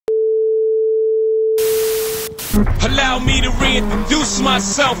Allow me to reintroduce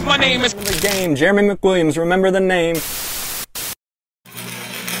myself. My name is The game, Jeremy McWilliams. Remember the name.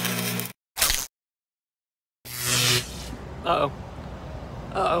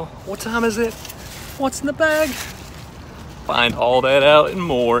 Uh-oh, what time is it? What's in the bag? Find all that out and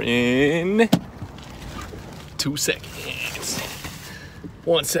more in 2 seconds.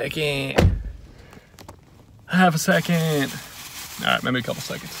 1 second. Half a second. All right, maybe a couple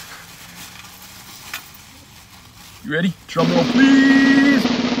seconds. You ready? Drum roll, please.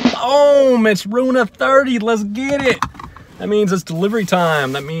 Boom, it's Runa 30, let's get it. That means it's delivery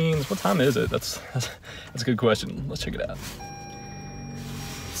time. That means, what time is it? That's a good question. Let's check it out.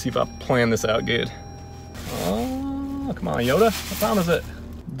 See if I plan this out good. Oh, come on, Yoda. What time is it?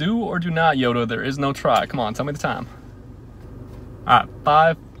 Do or do not, Yoda. There is no try. Come on, tell me the time. All right,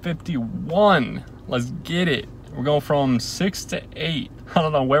 5:51. Let's get it. We're going from 6 to 8. I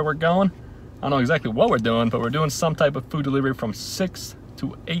don't know where we're going. I don't know exactly what we're doing, but we're doing some type of food delivery from 6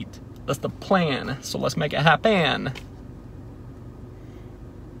 to 8. That's the plan. So let's make it happen.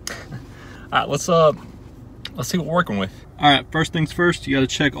 All right, let's see what we're working with. All right, first things first, you gotta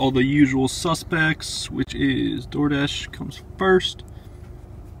check all the usual suspects, which is DoorDash comes first.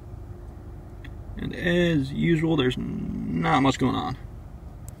 And as usual, there's not much going on.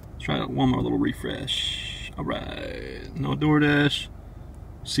 Let's try one more little refresh. All right, no DoorDash.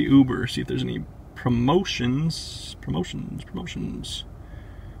 See Uber, see if there's any promotions.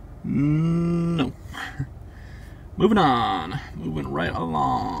 No. Moving on, moving right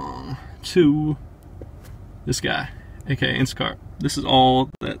along to this guy, aka Instacart. This is all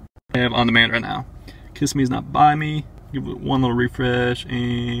that I have on demand right now. Kiss Me is not by me. Give it one little refresh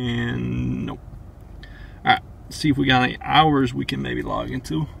and nope. Alright, see if we got any hours we can maybe log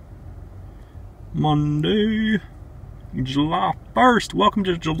into. Monday, July 1st. Welcome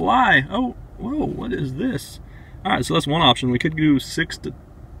to July. Oh, whoa, what is this? Alright, so that's one option. We could do 6 to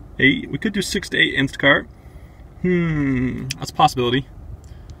 8. We could do 6 to 8 Instacart. That's a possibility.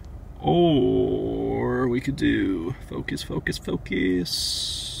 Or we could do focus. That's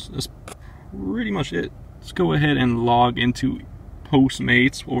pretty much it. Let's go ahead and log into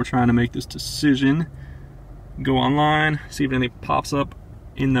Postmates while we're trying to make this decision. Go online, see if anything pops up.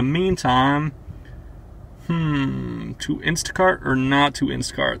 In the meantime, to Instacart or not to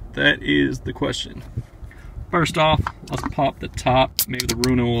Instacart? That is the question. First off, let's pop the top. Maybe the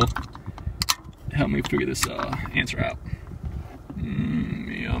Runa will help me figure this answer out.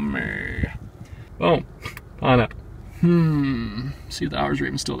 Yummy. Boom. Pineapple. See if the hours are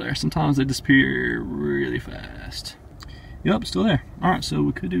even still there. Sometimes they disappear really fast. Yep, still there. Alright, so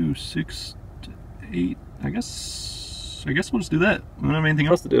we could do 6 to 8. I guess we'll just do that. We don't have anything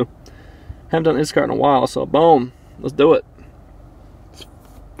else to do. Haven't done Instacart in a while, so boom. Let's do it. It's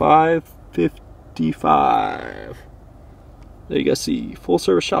 5:55. There you guys see full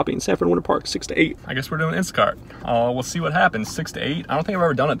service shopping, Sanford Winter Park, 6 to 8. I guess we're doing Instacart. We'll see what happens. 6 to 8. I don't think I've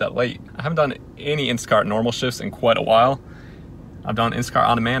ever done it that late. I haven't done any Instacart normal shifts in quite a while. I've done Instacart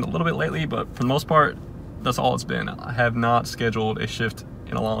on demand a little bit lately, but for the most part, that's all it's been. I have not scheduled a shift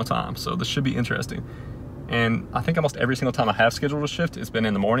in a long time, so this should be interesting. And I think almost every single time I have scheduled a shift, it's been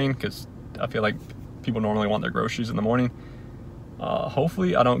in the morning because I feel like people normally want their groceries in the morning.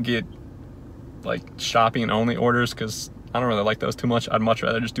 Hopefully I don't get like shopping only orders because I don't really like those too much. I'd much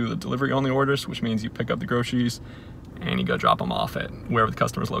rather just do the delivery only orders, which means you pick up the groceries and you go drop them off at wherever the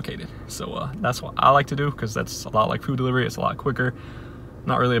customer is located. So that's what I like to do because that's a lot like food delivery. It's a lot quicker.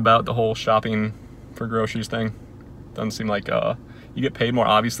 Not really about the whole shopping for groceries thing. Doesn't seem like you get paid more,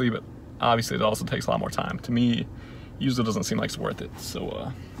 obviously, but obviously it also takes a lot more time. To me, usually doesn't seem like it's worth it.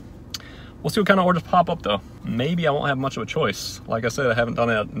 So we'll see what kind of orders pop up though. Maybe I won't have much of a choice. Like I said, I haven't done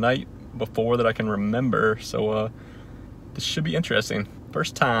it at night before that I can remember. So this should be interesting.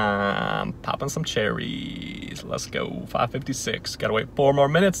 First time popping some cherries. Let's go. 5:56. Gotta wait 4 more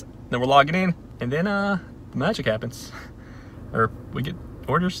minutes. Then we're logging in, and then the magic happens. Or we get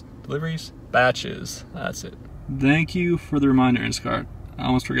orders, deliveries, batches. That's it. Thank you for the reminder, Instacart. I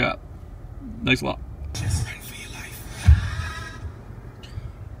almost forgot. Thanks a lot.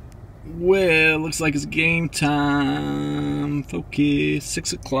 Well, looks like it's game time. Focus.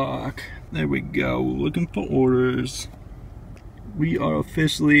 6 o'clock. There we go. Looking for orders. We are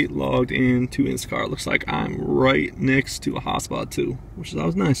officially logged into Instacart. Looks like I'm right next to a hotspot too, which is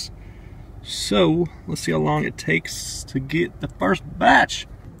always nice. So let's see how long it takes to get the first batch.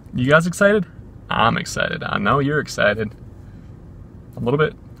 You guys excited? I'm excited. I know you're excited. A little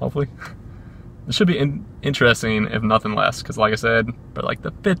bit, hopefully. This should be interesting, if nothing less, because like I said, for like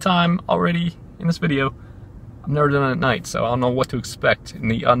the 5th time already in this video, I've never done it at night, so I don't know what to expect. And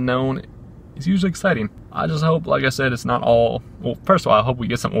the unknown It's usually exciting. I just hope, like I said, it's not all, well, first of all, I hope we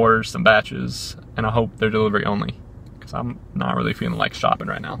get some orders, some batches, and I hope they're delivery only, because I'm not really feeling like shopping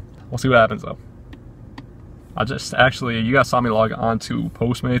right now. We'll see what happens though. I just actually, you guys saw me log on to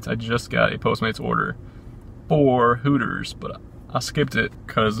Postmates. I just got a Postmates order for Hooters, but I skipped it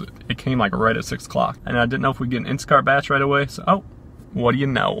because it came like right at 6 o'clock. And I didn't know if we'd get an Instacart batch right away. So, oh, what do you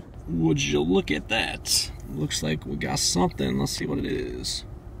know? Would you look at that? Looks like we got something. Let's see what it is.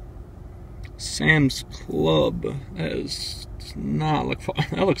 Sam's Club. That does not look far.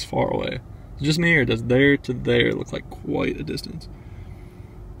 That looks far away. Just me, or does there to there look like quite a distance?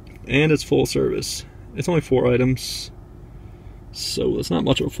 And it's full service. It's only 4 items, so it's not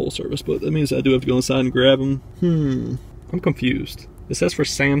much of a full service, but that means I do have to go inside and grab them. I'm confused. It says for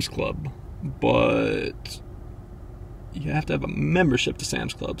Sam's Club, but you have to have a membership to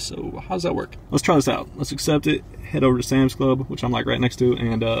Sam's Club, so how does that work? Let's try this out. Let's accept it, head over to Sam's Club, which I'm like right next to,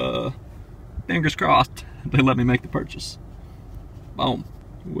 and fingers crossed they let me make the purchase. Boom.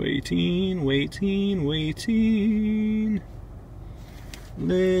 Waiting, waiting, waiting.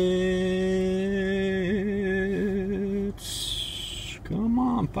 Let's, come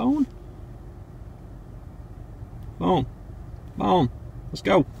on, phone. Boom. Boom. Let's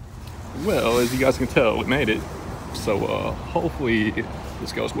go. Well, as you guys can tell, we made it. So hopefully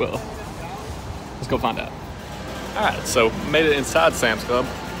this goes well. Let's go find out. Alright, so made it inside Sam's Club.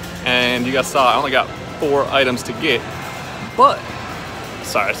 And you guys saw I only got 4 items to get. But,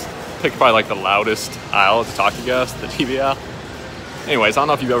 sorry, I picked probably like the loudest aisle to talk to you guys, the TV aisle. Anyways, I don't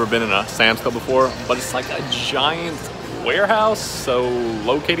know if you've ever been in a Sam's Club before, but it's like a giant warehouse, so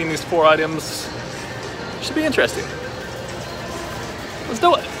locating these 4 items should be interesting. Let's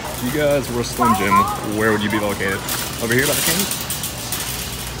do it. If you guys were a Slim Jim, where would you be located? Over here by the candy?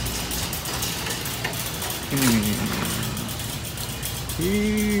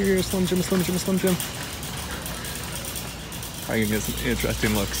 Here, Slim Jim, Slim Jim, Slim Jim. Probably gonna get some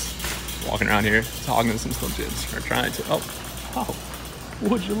interesting looks walking around here, talking to some Slim Jims, or trying to, oh,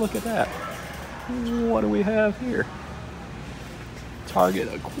 would you look at that? What do we have here?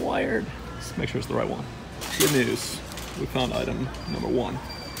 Target acquired. Let's make sure it's the right one. Good news, we found item number 1.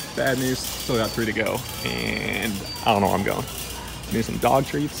 Bad news, still got 3 to go, and I don't know where I'm going. Need some dog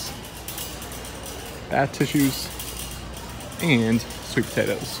treats, bath tissues, and sweet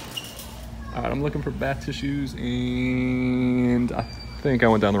potatoes. Alright, I'm looking for bath tissues, and I think I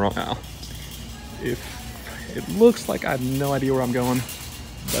went down the wrong aisle. If it looks like I have no idea where I'm going,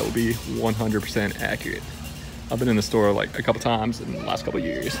 that will be 100% accurate. I've been in the store like a couple times in the last couple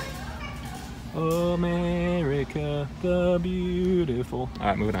years. America the beautiful.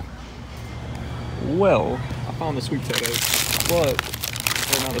 Alright, moving on. Well, I found the sweet potatoes, but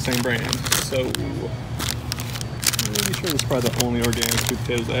they're not the same brand, so I'm pretty sure this is probably the only organic sweet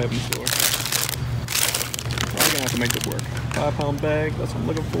potatoes I have in the store. Probably gonna have to make it work. 5-pound bag, that's what I'm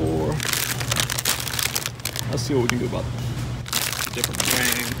looking for. Let's see what we can do about different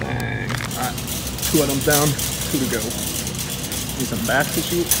brand thing. Alright, 2 items down, 2 to go. Need some bath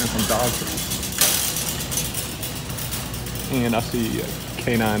tissue and some dog treats. And I see a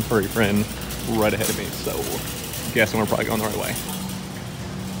canine furry friend right ahead of me, so I'm guessing we're probably going the right way.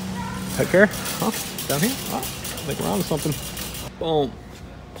 Pet care? Huh? Down here? Oh, I think we're on to something. Boom.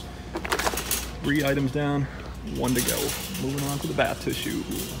 3 items down, 1 to go. Moving on to the bath tissue.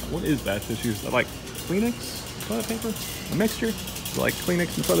 What is bath tissue? Is that like Kleenex? Toilet paper? A mixture? Is it like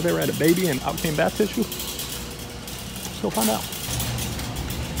Kleenex and toilet paper had a baby and out came bath tissue? Let's go find out.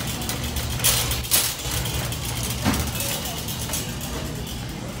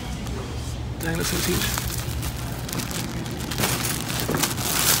 Dang, that's so huge.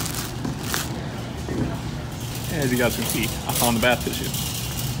 As you guys can see, I found the bath tissue.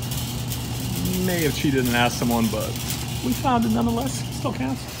 May have cheated and asked someone, but we found it nonetheless. Still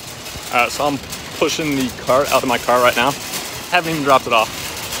counts. Alright, so I'm pushing the cart out of my car right now. Haven't even dropped it off.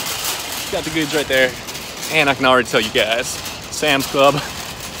 Got the goods right there. And I can already tell you guys, Sam's Club,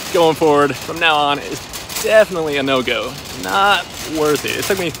 going forward from now on, is definitely a no-go. Not worth it. It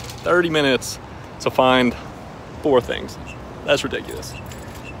took me 30 minutes to find 4 things. That's ridiculous.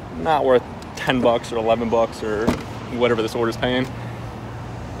 Not worth 10 bucks or 11 bucks or whatever this order's paying.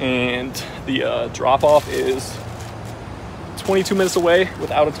 And the drop-off is 22 minutes away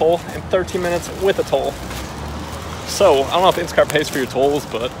without a toll and 13 minutes with a toll. So I don't know if Instacart pays for your tolls,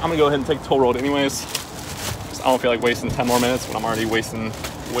 but I'm gonna go ahead and take the toll road anyways. I don't feel like wasting 10 more minutes when I'm already wasting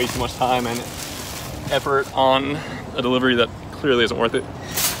way too much time and effort on a delivery that clearly isn't worth it.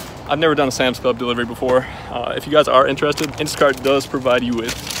 I've never done a Sam's Club delivery before. If you guys are interested, Instacart does provide you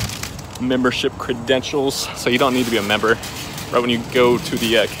with membership credentials, so you don't need to be a member. right when you go to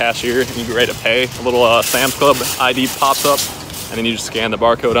the cashier and you get ready to pay, a little Sam's Club ID pops up, and then you just scan the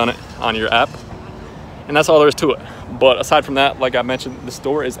barcode on it on your app, and that's all there is to it. But aside from that, like I mentioned, the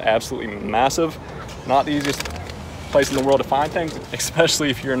store is absolutely massive. Not the easiest place in the world to find things, especially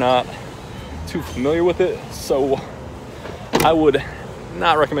if you're not too familiar with it. So I would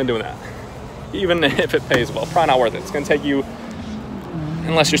not recommend doing that, even if it pays well. Probably not worth it. It's gonna take you,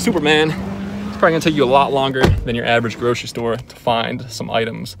 unless you're Superman, it's probably gonna take you a lot longer than your average grocery store to find some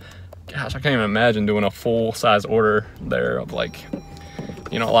items. Gosh, I can't even imagine doing a full-size order there of like,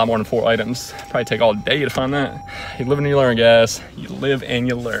 you know, a lot more than 4 items. Probably take all day to find that. You live and you learn, guys. You live and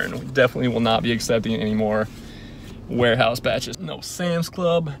you learn. We definitely will not be accepting any more warehouse batches. No Sam's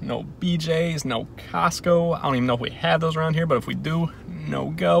Club, no BJ's, no Costco. I don't even know if we have those around here, but if we do, no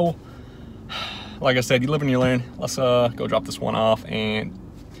go. Like I said, you live and you learn. Let's go drop this one off, and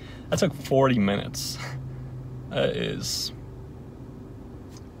that took 40 minutes. That is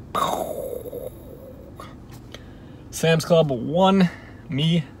Sam's Club 1,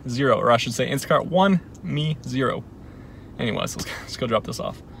 me 0, or I should say Instacart 1, me 0. Anyways, let's go drop this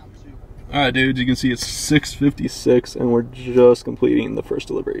off. All right, dudes, you can see it's 6:56 and we're just completing the first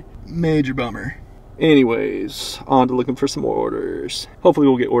delivery. Major bummer. Anyways, on to looking for some more orders. Hopefully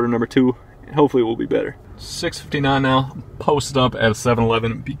we'll get order number 2, and hopefully we'll be better. 6:59 now, posted up at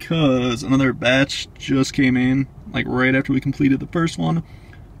 7-Eleven because another batch just came in, like right after we completed the first one.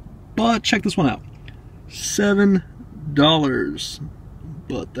 But check this one out, $7.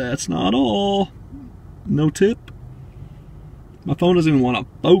 But that's not all. No tip. My phone doesn't even want to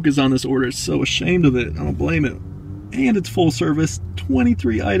focus on this order. It's so ashamed of it. I don't blame it. And it's full service.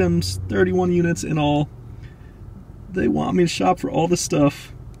 23 items, 31 units in all. They want me to shop for all this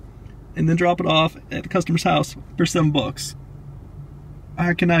stuff and then drop it off at the customer's house for $7.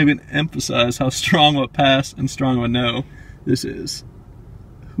 I cannot even emphasize how strong of a pass and strong of a no this is.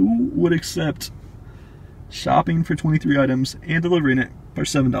 Who would accept shopping for 23 items and delivering it for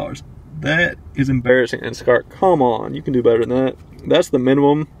 $7? That is embarrassing, Instacart. Come on, you can do better than that. That's the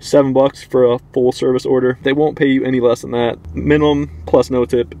minimum, $7 for a full service order. They won't pay you any less than that. Minimum plus no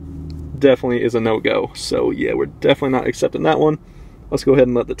tip definitely is a no-go. So yeah, we're definitely not accepting that one. Let's go ahead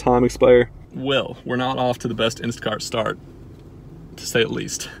and let the time expire. Well, we're not off to the best Instacart start, to say at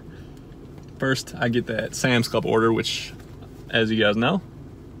least. First, I get that Sam's Club order, which, as you guys know,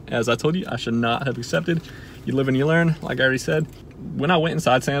 as I told you, I should not have accepted. You live and you learn, like I already said. When I went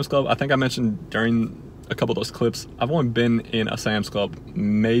inside Sam's Club, I think I mentioned during a couple of those clips, I've only been in a Sam's Club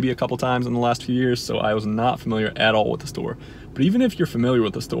maybe a couple times in the last few years, so I was not familiar at all with the store. But even if you're familiar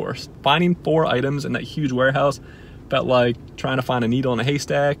with the store, finding 4 items in that huge warehouse felt like trying to find a needle in a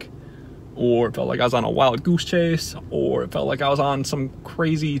haystack, or it felt like I was on a wild goose chase, or it felt like I was on some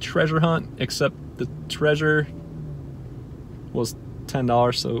crazy treasure hunt, except the treasure was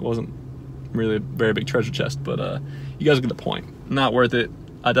 $10, so it wasn't really a very big treasure chest. But you guys get the point. Not worth it.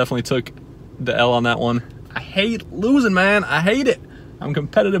 I definitely took the L on that one. I hate losing, man. I hate it. I'm a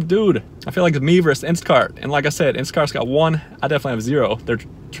competitive dude. I feel like it's me versus Instacart. And like I said, Instacart's got 1. I definitely have 0. They're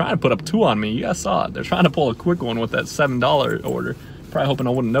trying to put up 2 on me. You guys saw it. They're trying to pull a quick one with that $7 order. Probably hoping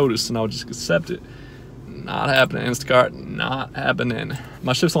I wouldn't notice and I would just accept it. Not happening, Instacart. Not happening.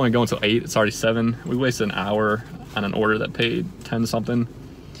 My shift's only going until 8. It's already 7. We wasted an hour on an order that paid 10 something.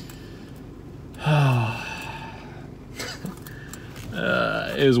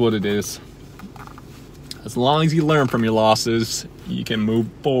 It is what it is. As long as you learn from your losses, you can move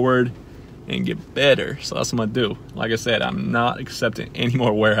forward and get better. So that's what I'm gonna do. Like I said, I'm not accepting any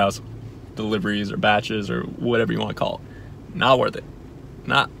more warehouse deliveries or batches or whatever you want to call it. Not worth it.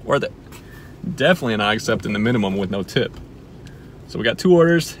 Not worth it. Definitely not accepting the minimum with no tip. So we got 2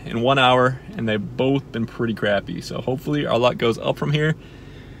 orders in 1 hour, and they've both been pretty crappy. So hopefully our luck goes up from here.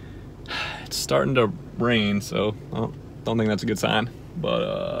 It's starting to rain, so I don't think that's a good sign.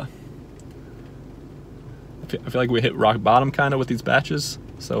 But I feel like we hit rock bottom kind of with these batches.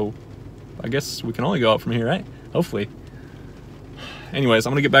 So I guess we can only go up from here, right? Hopefully. Anyways,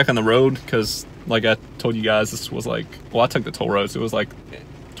 I'm gonna get back on the road because, like I told you guys, this was like, well, I took the toll road, so it was like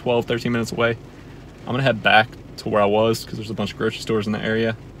 12, 13 minutes away. I'm gonna head back to where I was because there's a bunch of grocery stores in the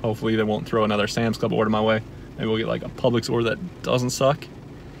area. Hopefully they won't throw another Sam's Club order my way. Maybe we'll get like a Publix order that doesn't suck.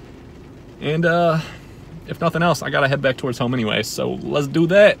 And if nothing else, I gotta head back towards home anyway, so let's do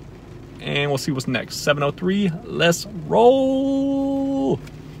that. And we'll see what's next. 7:03, let's roll.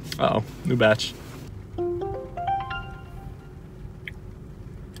 Uh-oh, new batch.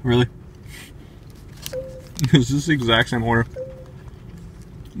 Really? Is this the exact same order?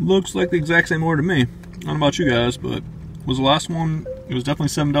 Looks like the exact same order to me. I don't know about you guys, but was the last one, it was definitely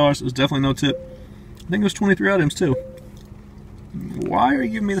 $7. It was definitely no tip. I think it was 23 items too. Why are you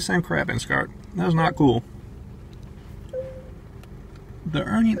giving me the same crap, Instacart? That is not cool. The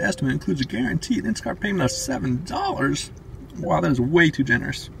earning estimate includes a guaranteed Instacart payment of $7. Wow, that is way too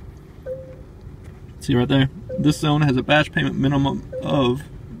generous. See right there? This zone has a batch payment minimum of,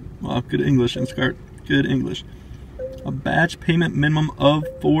 well, good English, Instacart, good English. A batch payment minimum of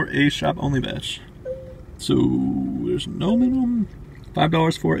for a shop only batch. So there's no minimum.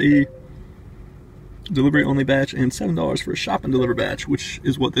 $5 for a delivery only batch and $7 for a shop and deliver batch, which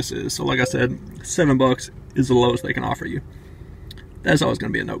is what this is. So like I said, $7 is the lowest they can offer you. That's always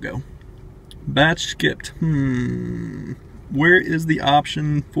going to be a no-go. Batch skipped. Where is the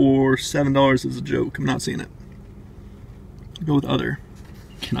option for $7 as a joke? I'm not seeing it. Go with other.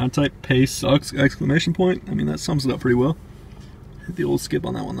 Can I type pay sucks exclamation point? I mean, that sums it up pretty well. Hit the old skip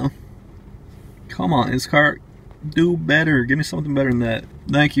on that one though. Come on, Instacart. Do better. Give me something better than that.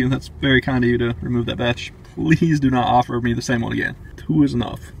 Thank you. That's very kind of you to remove that batch. Please do not offer me the same one again. 2 is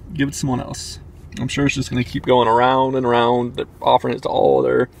enough. Give it to someone else. I'm sure it's just going to keep going around and around. They're offering it to all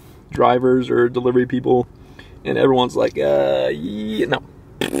their drivers or delivery people. And everyone's like, yeah, no.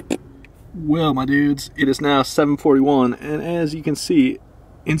 Well, my dudes, it is now 7:41. And as you can see,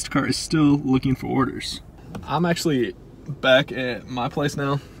 Instacart is still looking for orders. I'm actually back at my place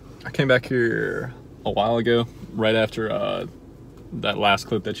now. I came back here a while ago, right after that last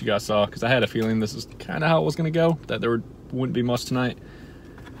clip that you guys saw, because I had a feeling this is kind of how it was going to go, that there wouldn't be much tonight.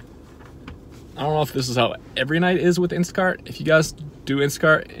 I don't know if this is how every night is with Instacart. If you guys do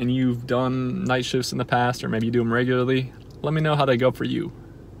Instacart and you've done night shifts in the past, or maybe you do them regularly, let me know how they go for you.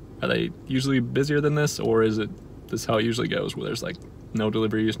 Are they usually busier than this, or is this how it usually goes, where there's like no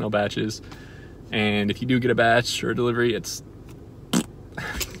deliveries, no batches, and if you do get a batch or a delivery, it's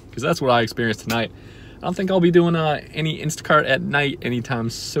because that's what I experienced tonight. I don't think I'll be doing any Instacart at night anytime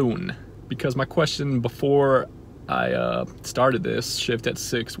soon, because my question before I started this shift at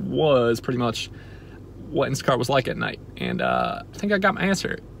 6 was pretty much what Instacart was like at night, and I think I got my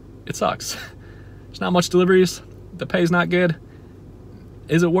answer. It sucks. There's not much deliveries. The pay's not good.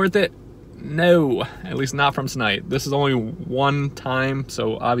 Is it worth it? No, at least not from tonight. This is only one time,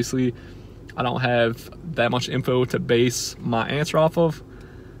 so obviously I don't have that much info to base my answer off of.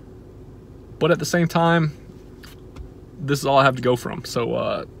 But at the same time, this is all I have to go from.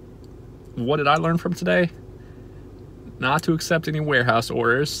 So what did I learn from today? Not to accept any warehouse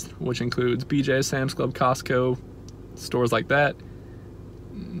orders, which includes BJ's, Sam's Club, Costco, stores like that.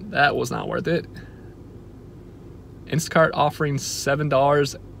 That was not worth it. Instacart offering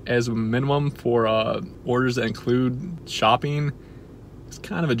 $7 as a minimum for orders that include shopping. It's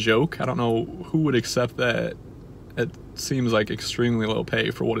kind of a joke. I don't know who would accept that. It seems like extremely low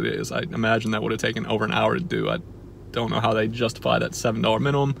pay for what it is. I imagine that would have taken over an hour to do. I don't know how they justify that $7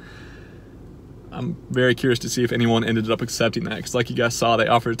 minimum. I'm very curious to see if anyone ended up accepting that, because like you guys saw, they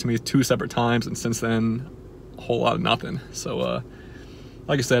offered it to me 2 separate times, and since then, a whole lot of nothing. So,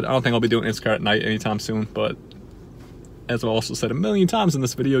 like I said, I don't think I'll be doing Instacart at night anytime soon, but as I've also said a million times in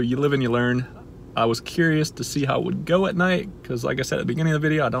this video, you live and you learn. I was curious to see how it would go at night, because like I said at the beginning of the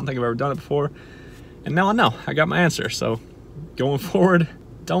video, I don't think I've ever done it before. And now I know. I got my answer. So going forward,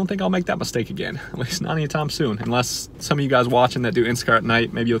 don't think I'll make that mistake again. At least not anytime soon. Unless some of you guys watching that do Instacart at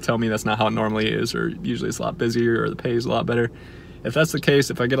night, maybe you'll tell me that's not how it normally is, or usually it's a lot busier, or the pay is a lot better. If that's the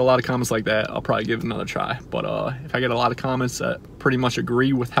case, if I get a lot of comments like that, I'll probably give it another try. But if I get a lot of comments that pretty much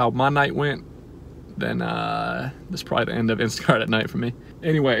agree with how my night went, then this is probably the end of Instacart at night for me.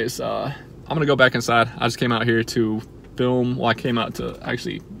 Anyways, I'm gonna go back inside. I just came out here to film. Well, I came out to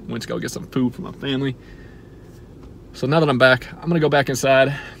actually went to go get some food for my family. So now that I'm back, I'm gonna go back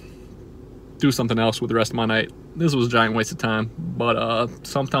inside, do something else with the rest of my night. This was a giant waste of time, but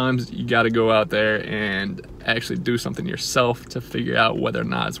sometimes you gotta go out there and actually do something yourself to figure out whether or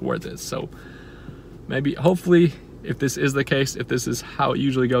not it's worth it. So maybe, hopefully, if this is the case, if this is how it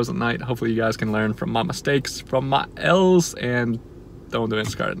usually goes at night, hopefully you guys can learn from my mistakes, from my L's, and don't do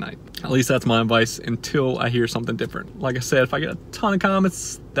Instacart at night. At least that's my advice until I hear something different. Like I said, if I get a ton of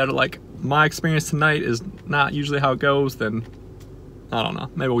comments that are like, my experience tonight is not usually how it goes, then I don't know.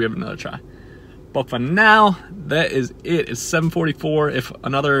 Maybe we'll give it another try. But for now, that is it. It's 7:44. If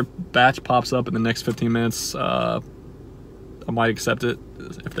another batch pops up in the next 15 minutes, I might accept it.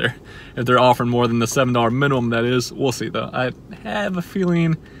 If they're offering more than the $7 minimum, that is. We'll see though. I have a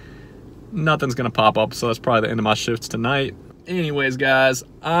feeling nothing's gonna pop up, so that's probably the end of my shifts tonight. Anyways, guys,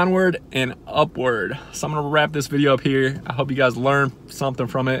 onward and upward. So I'm gonna wrap this video up here. I hope you guys learned something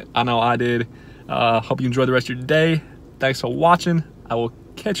from it. I know I did. Hope you enjoy the rest of your day. Thanks for watching. I will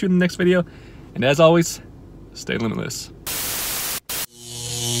catch you in the next video. And as always, stay limitless.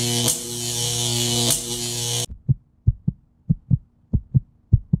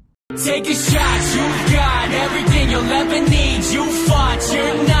 Take a shot, you've got everything you'll ever need. You fought,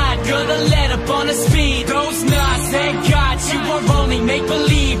 you're not gonna let up on the speed. Those knots that got you are only make-believe.